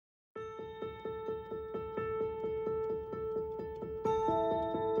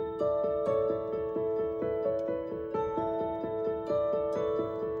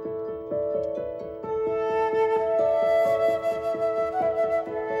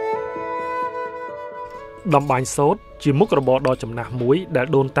Đầm bánh sốt chỉ mức robot đo chấm nạc muối để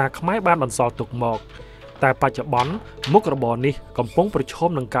đồn ta khmái ban bản sò tục mọc. Tại bà chợ bắn, mức robot ní cầm bóng bởi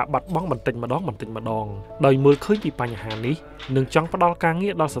chôm nâng cả bạch bóng bằng tình mà đong. Đời mưa khơi bị bà nhà hàng ní, nâng chóng bắt đo ca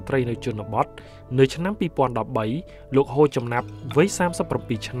nghĩa đo sở trây nơi trường bọt. Nơi chân nắm bị bọn đọc bấy, lục hôi chấm nạp với sam sắp bầm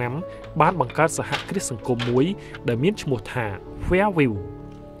bì chân nắm, bán bằng các sở hạ kết sừng cô muối để miễn cho một thả, Fairview.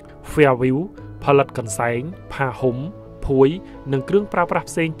 Fairview, phá lật cần sáng, phá húng, phối, nâng krương pra prap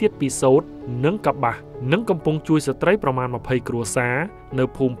sen tiết bị sốt, nâng cặp bạc, nâng cầm bông chui sở trâyประมาณ 20 គ្រួសារនៅ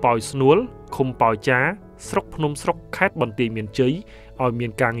ភូមិប៉ោយស្នួលឃុំប៉ោយចាស្រុកភ្នំស្រុកខេត្តបន្ទាយមានជ័យឲ្យមា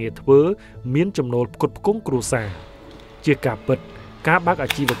នការងារធ្វើមានចំណូលផ្គត់ផ្គង់គ្រួសារជាការពិតការបើកអា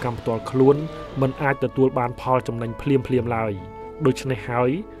ជីវកម្មផ្ទាល់ខ្លួនមិនអាចទទួលបានផលចំណេញភ្លាមឡើយដូច្នេះហើ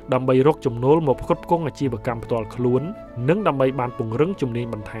យដើម្បីរកចំណូលមកផ្គត់ផ្គង់អាជីវកម្មផ្ទាល់ខ្លួននិងដើម្បីបានពង្រឹងជំនាញ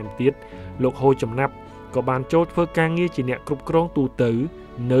បន្ថែមទៀតលោកហូចំណាប់ក៏បានចូលធ្វើការងារជាអ្នកគ្រប់គ្រងទូទៅ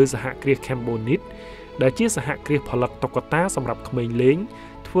នៅសហគ្រាស Cambodia ដែលជាសហគ្រាសផលិតតុក្កតាសម្រាប់ក្មេងលេង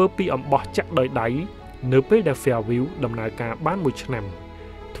ធ្វើពីអំបោះចាក់ដោយដៃនៅពេលដែល Fairview ដំណើរការបាន1ឆ្នាំ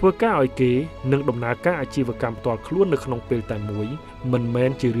ធ្វើការឲ្យគេនិងដំណើរការអាជីវកម្មផ្ទាល់ខ្លួននៅក្នុងពេលតែមួយមិនមែន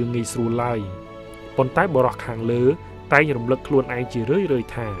ជារឿងងាយស្រួលឡើយប៉ុន្តែបរិះខាងលើតែងរំលឹកខ្លួនឯងជារឿយ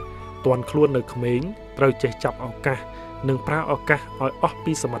ថាទាន់ខ្លួននៅក្មេងត្រូវចេះចាប់ឱកាសនិងប្រើឱកាសឲ្យអស់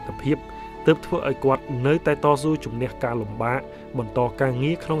ពីសមត្ថភាពទើបធ្វើឲ្យគាត់នៅតែតស៊ូជំនះការលំបាកបន្តការ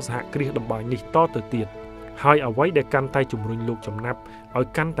ងារក្នុងសហគ្រាសដំបាយនេះតទៅទៀតហើយអ្វីដែលកាន់តែជំរុញលោកចំណាប់ឲ្យ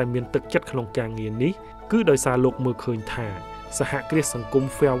កាន់តែមានទឹកចិត្តក្នុងការងារនេះគឺដោយសារលោកមើលឃើញថាសហគ្រាសសង្គម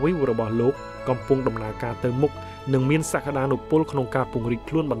Fairview របស់លោកកំពុងដំណើរការទៅមុខនិងមានសក្តានុពលក្នុងការពង្រីក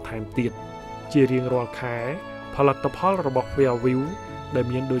ខ្លួនបន្ថែមទៀតជារៀងរាល់ខែផលិតផលរបស់ Fairview ដែល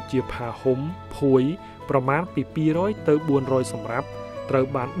មានដូចជាផាហុំភួយប្រមាណពី200ទៅ400សម្រាប់ត្រូវ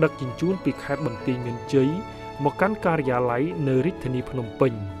បានដឹកជញ្ជូនពីខេត្តបន្ទាយមានជ័យមកកាន់ការិយាល័យនៅរាជធានីភ្នំពេ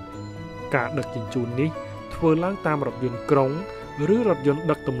ញការដឹកជញ្ជូននេះធ្វើឡើងតាមរថយន្តក្រុងឬរថយន្ត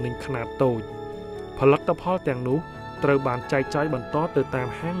ដឹកទំនិញខ្នាតតូចផលិតផលទាំងនោះត្រូវបានចែកចាយបន្តទៅតាម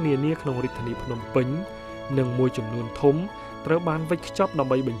ហាងនានាក្នុងរាជធានីភ្នំពេញនិងមួយចំនួនធំត្រូវបានវេចខ្ចប់ដើ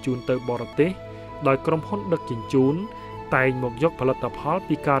ម្បីបញ្ជូនទៅបរទេសដោយក្រុមហ៊ុនដឹកជញ្ជូនតែងមកយកផលិតផល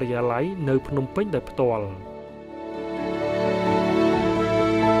ពីការិយាល័យនៅភ្នំពេញដោយផ្ទាល់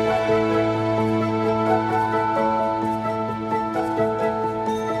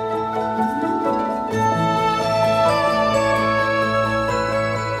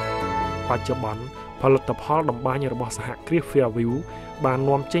បច្ចុប្បន្នផលិតផលតម្បាញរបស់សហគ្រាស Fairview បាន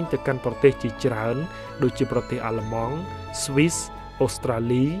នាំចេញទៅកាន់ប្រទេសជាច្រើនដូចជាប្រទេសអាល្លឺម៉ង់ ស្វីស អូស្ត្រា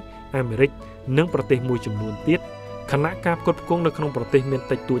លី អាមេរិកនិងប្រទេសមួយចំនួនទៀតខណៈការផ្គត់ផ្គង់នៅក្នុងប្រទេសមាន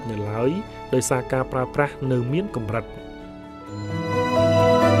តិចតួចនៅឡើយដោយសារការប្រើប្រាស់នៅមានកម្រិត